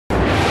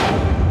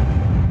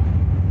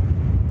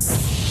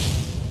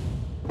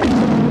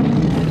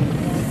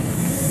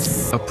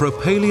A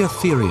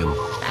propalaeotherium,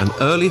 an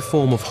early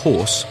form of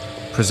horse,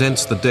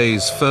 presents the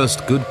day's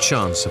first good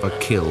chance of a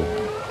kill.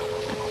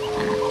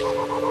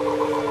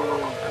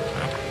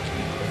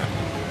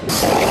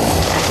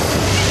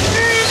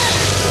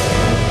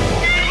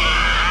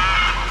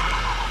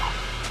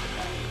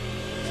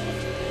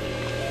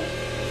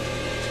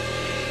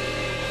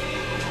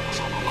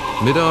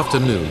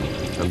 Mid-afternoon,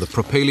 and the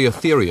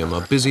propalaeotherium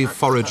are busy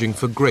foraging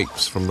for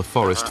grapes from the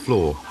forest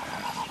floor.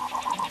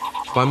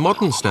 By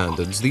modern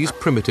standards, these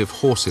primitive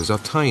horses are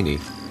tiny,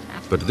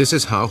 but this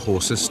is how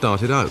horses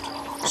started out,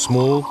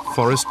 small,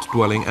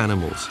 forest-dwelling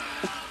animals.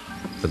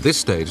 At this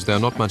stage, they are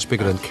not much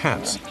bigger than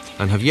cats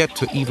and have yet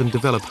to even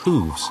develop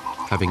hooves,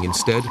 having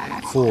instead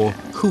 4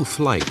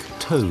 hoof-like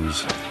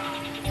toes.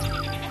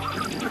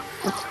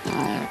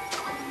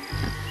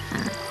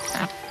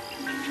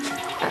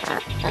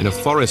 In a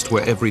forest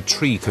where every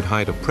tree could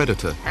hide a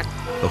predator,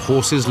 the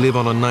horses live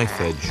on a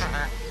knife edge,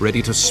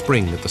 ready to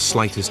spring at the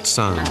slightest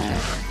sound.